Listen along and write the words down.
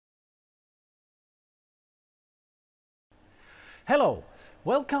Hello,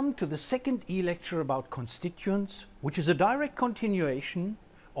 welcome to the second e-lecture about constituents, which is a direct continuation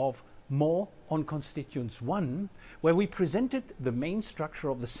of More on Constituents 1, where we presented the main structure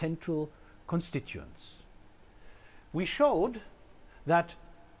of the central constituents. We showed that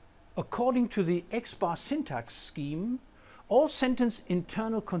according to the X-bar syntax scheme, all sentence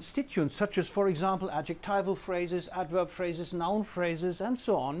internal constituents, such as, for example, adjectival phrases, adverb phrases, noun phrases, and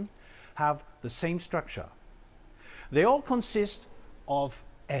so on, have the same structure. They all consist of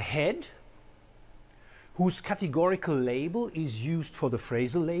a head, whose categorical label is used for the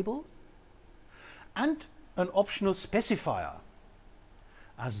phrasal label, and an optional specifier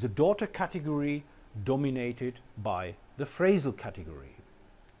as the daughter category dominated by the phrasal category.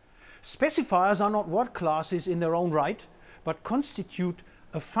 Specifiers are not word classes in their own right, but constitute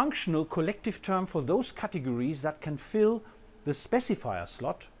a functional collective term for those categories that can fill the specifier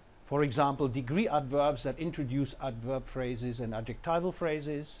slot. For example, degree adverbs that introduce adverb phrases and adjectival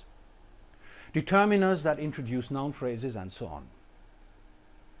phrases, determiners that introduce noun phrases, and so on.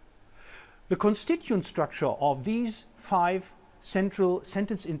 The constituent structure of these 5 central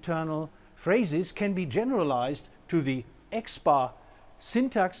sentence internal phrases can be generalized to the X-bar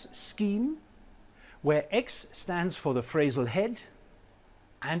syntax scheme, where X stands for the phrasal head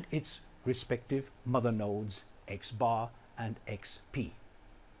and its respective mother nodes X-bar and XP.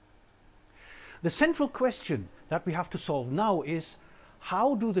 The central question that we have to solve now is,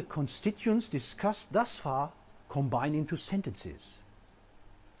 how do the constituents discussed thus far combine into sentences?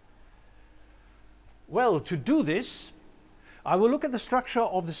 Well, to do this, I will look at the structure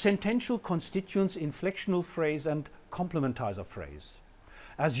of the sentential constituents inflectional phrase and complementizer phrase.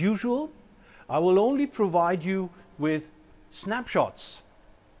 As usual, I will only provide you with snapshots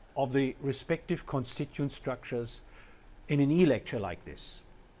of the respective constituent structures in an e-lecture like this.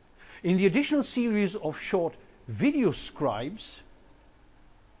 In the additional series of short video scribes,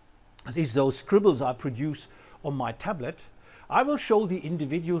 those scribbles I produce on my tablet, I will show the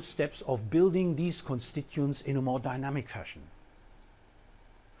individual steps of building these constituents in a more dynamic fashion.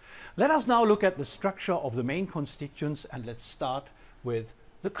 Let us now look at the structure of the main constituents, and let's start with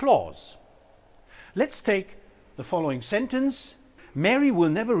the clause. Let's take the following sentence. Mary will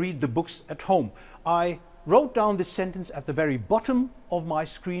never read the books at home. I wrote down this sentence at the very bottom of my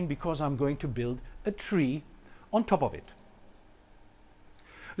screen because I'm going to build a tree on top of it.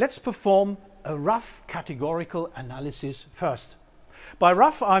 Let's perform a rough categorical analysis first. By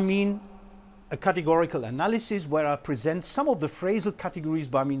rough, I mean a categorical analysis where I present some of the phrasal categories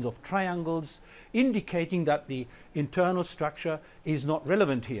by means of triangles, indicating that the internal structure is not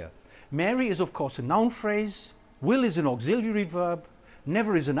relevant here. Mary is of course a noun phrase, will is an auxiliary verb,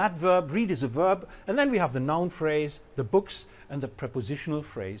 never is an adverb, read is a verb, and then we have the noun phrase, the books, and the prepositional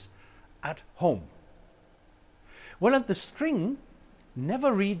phrase at home. Well, and the string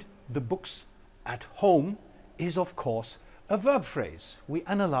never read the books at home is of course a verb phrase. We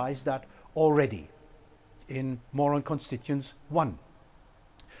analyzed that already in More on Constituents 1.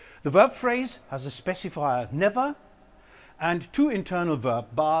 The verb phrase has a specifier never and 2 internal verb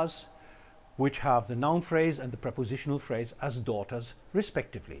bars, which have the noun phrase and the prepositional phrase as daughters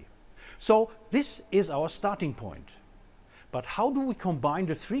respectively. So this is our starting point. But how do we combine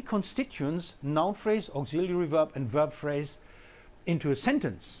the 3 constituents, noun phrase, auxiliary verb, and verb phrase, into a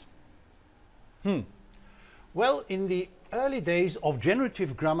sentence? Well, in the early days of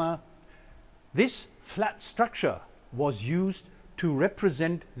generative grammar, this flat structure was used to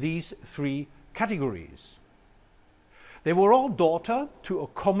represent these 3 categories. They were all daughter to a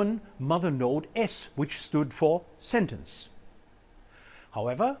common mother node S, which stood for sentence.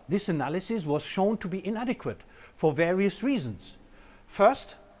 However, this analysis was shown to be inadequate for various reasons.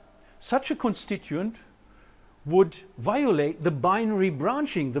 First, such a constituent would violate the binary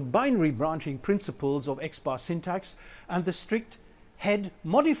branching principles of X-bar syntax and the strict head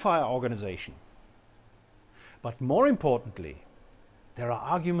modifier organization. But more importantly, there are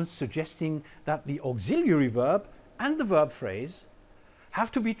arguments suggesting that the auxiliary verb and the verb phrase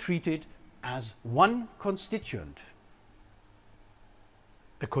have to be treated as one constituent.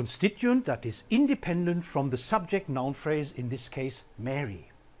 A constituent that is independent from the subject noun phrase, in this case Mary.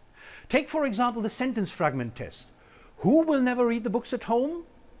 Take for example the sentence fragment test. Who will never read the books at home?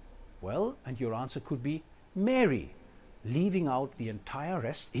 Well, and your answer could be Mary, leaving out the entire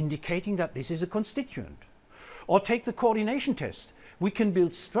rest, indicating that this is a constituent. Or take the coordination test. We can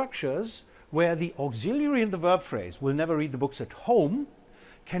build structures where the auxiliary in the verb phrase, will never read the books at home,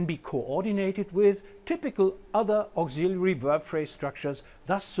 can be coordinated with typical other auxiliary verb phrase structures,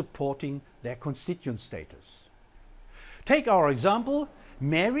 thus supporting their constituent status. Take our example,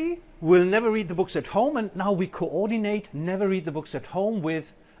 Mary will never read the books at home, and now we coordinate never read the books at home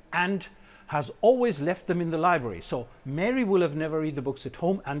with and has always left them in the library. So Mary will have never read the books at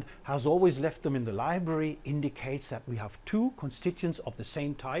home and has always left them in the library indicates that we have two constituents of the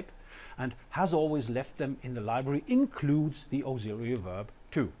same type, and has always left them in the library includes the auxiliary verb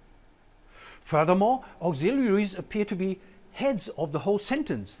too. Furthermore, auxiliaries appear to be heads of the whole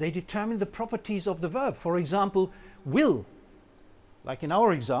sentence. They determine the properties of the verb. For example, will, like in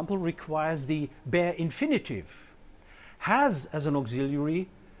our example, requires the bare infinitive. Has, as an auxiliary,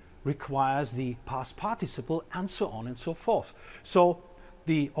 requires the past participle, and so on and so forth. So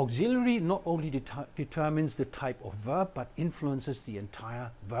the auxiliary not only determines the type of verb, but influences the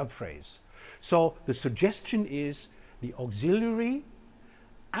entire verb phrase. So the suggestion is the auxiliary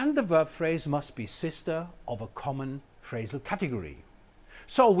and the verb phrase must be sister of a common phrasal category.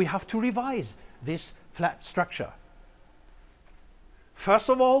 So we have to revise this flat structure. First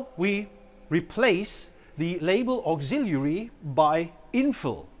of all, we replace the label auxiliary by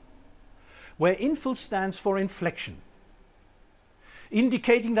infil, where infil stands for inflection,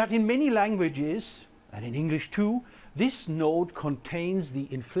 indicating that in many languages, and in English too, this node contains the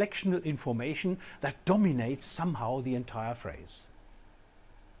inflectional information that dominates somehow the entire phrase.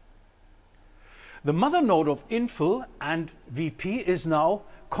 The mother node of infil and VP is now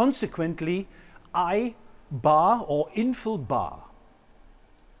consequently I bar or infil bar.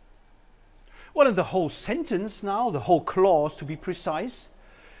 Well, in the whole sentence now, the whole clause to be precise,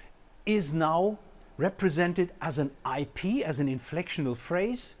 is now represented as an IP, as an inflectional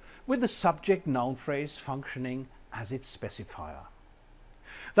phrase, with the subject-noun phrase functioning as its specifier.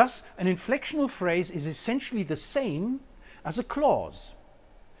 Thus, an inflectional phrase is essentially the same as a clause,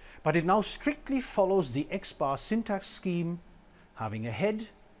 but it now strictly follows the X-bar syntax scheme, having a head,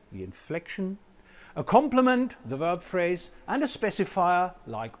 the inflection, a complement, the verb phrase, and a specifier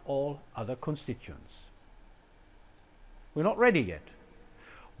like all other constituents. We're not ready yet.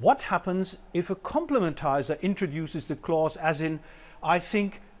 What happens if a complementizer introduces the clause as in, I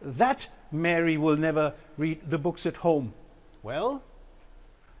think that Mary will never read the books at home? Well,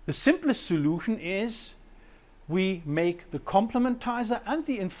 the simplest solution is we make the complementizer and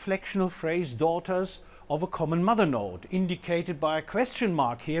the inflectional phrase daughters of a common mother node, indicated by a question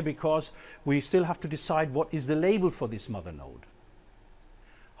mark here because we still have to decide what is the label for this mother node.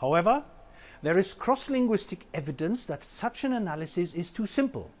 However, there is cross-linguistic evidence that such an analysis is too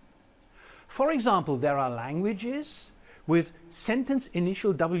simple. For example, there are languages with sentence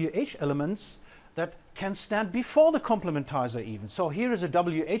initial WH elements that can stand before the complementizer even. So here is a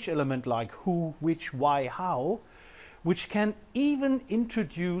WH element like who, which, why, how, which can even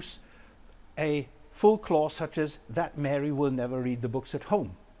introduce a full clause such as that Mary will never read the books at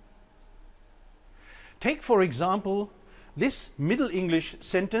home. Take, for example, this Middle English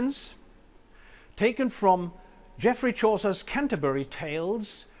sentence taken from Geoffrey Chaucer's Canterbury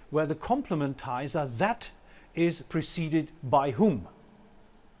Tales, where the complementizer that is preceded by whom.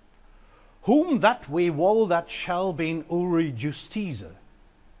 Whom that we will that shall be uri justice.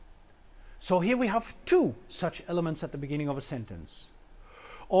 So here we have two such elements at the beginning of a sentence.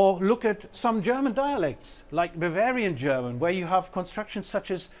 Or look at some German dialects, like Bavarian German, where you have constructions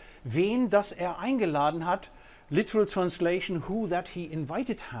such as wen das eingeladen hat, literal translation who that he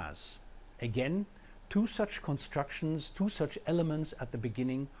invited has. Again, two such constructions, two such elements at the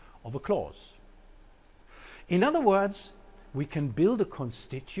beginning of a clause. In other words, we can build a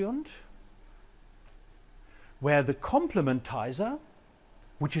constituent where the complementizer,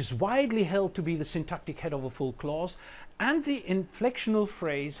 which is widely held to be the syntactic head of a full clause, and the inflectional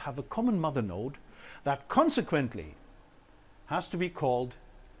phrase have a common mother node that consequently has to be called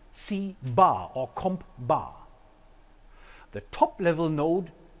C bar or comp bar. The top level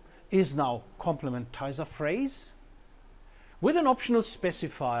node is now complementizer phrase with an optional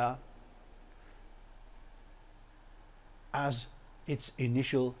specifier as its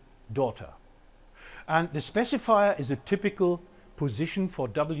initial daughter. And the specifier is a typical position for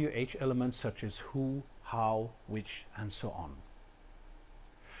WH elements such as who, how, which, and so on.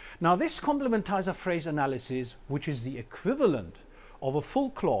 Now this complementizer phrase analysis, which is the equivalent of a full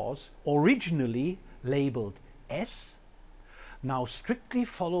clause originally labeled S, now strictly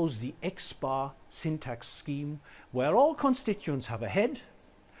follows the X-bar syntax scheme, where all constituents have a head,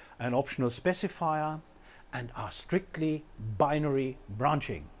 an optional specifier, and are strictly binary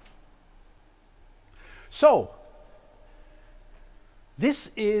branching. So,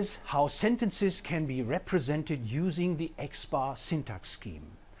 this is how sentences can be represented using the X-bar syntax scheme.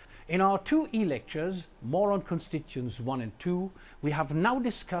 In our 2E lectures, more on Constituents 1 and 2, we have now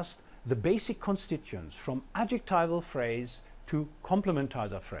discussed the basic constituents from adjectival phrase to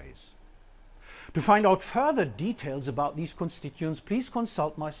complementizer phrase. To find out further details about these constituents, please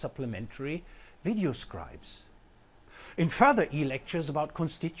consult my supplementary video scribes. In further e-lectures about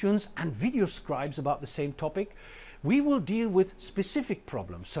constituents and video scribes about the same topic, we will deal with specific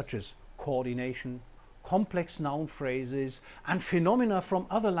problems such as coordination, complex noun phrases, and phenomena from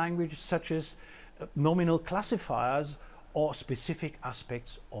other languages such as nominal classifiers or specific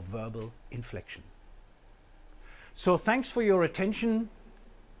aspects of verbal inflection. So thanks for your attention.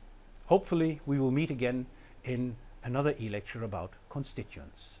 Hopefully we will meet again in another e-lecture about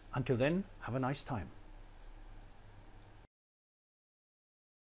constituents. Until then, have a nice time.